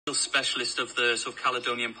specialist of the sort of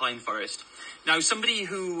Caledonian pine forest. Now, somebody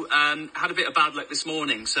who had a bit of bad luck this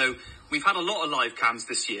morning. So we've had a lot of live cams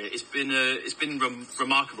this year. It's been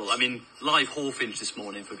remarkable. I mean, live hawfinch this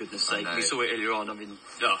morning, for goodness sake. We saw it earlier on. I mean,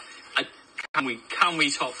 can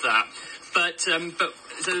we top that? But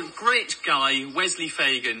there's a great guy, Wesley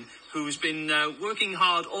Fagan, who's been working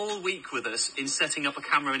hard all week with us in setting up a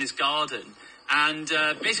camera in his garden. And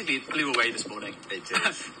basically it blew away this morning. It did.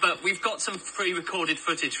 But we've got some pre-recorded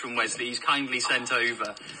footage from Wesley he's kindly sent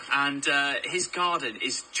over. And his garden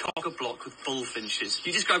is chock-a-block with bullfinches.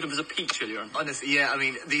 You described them as a peach earlier on. Honestly, yeah, I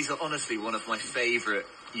mean, these are honestly one of my favourite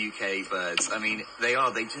UK birds. I mean, they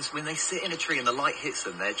just, when they sit in a tree and the light hits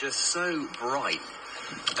them, they're just so bright.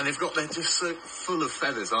 And they're just so full of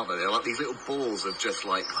feathers, aren't they? They're like these little balls of just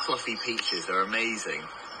like fluffy peaches. They're amazing.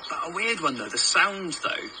 But a weird one though, the sound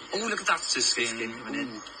though. Oh, look at that skin coming in.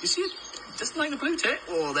 You see it? Just like the blue tit.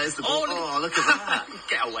 Oh, there's the ball. Oh, look at that.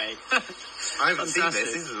 Get away. I haven't seen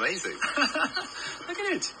this. This is amazing. Look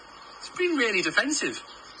at it. It's been really defensive.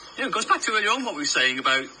 You know, it goes back to earlier on what we were saying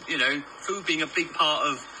about, you know, food being a big part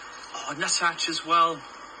of nuthatch as well.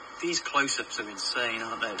 These close-ups are insane,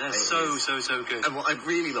 aren't they? They're so good. And what I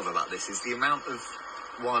really love about this is the amount of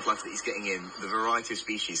wildlife that he's getting in, the variety of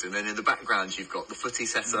species, and then in the background you've got the footy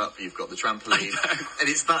set up, you've got the trampoline,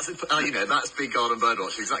 and that's big garden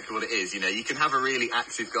birdwatch, exactly what it is. You know, you can have a really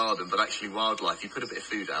active garden, but actually wildlife, you put a bit of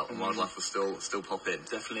food out and wildlife will still pop in.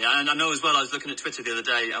 Definitely. And I know as well, I was looking at Twitter the other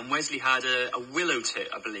day, and Wesley had a willow tit,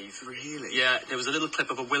 I believe. Really? Yeah, there was a little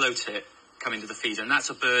clip of a willow tit coming to the feed, and that's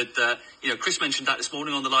a bird that, you know, Chris mentioned that this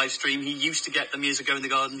morning on the live stream. He used to get them years ago in the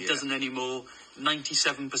garden, doesn't anymore.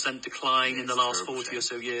 97% decline in the last 40 or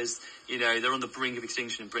so years. You know, they're on the brink of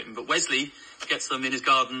extinction in Britain. But Wesley gets them in his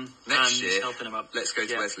garden next and year, he's helping them up. Let's go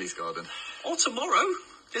to Wesley's garden. Or tomorrow.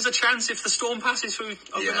 There's a chance if the storm passes through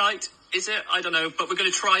overnight. Is it? I don't know. But we're going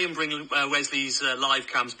to try and bring Wesley's live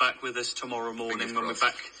cams back with us tomorrow morning when we're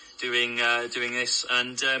back doing this.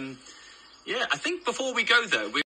 And, I think before we go, though,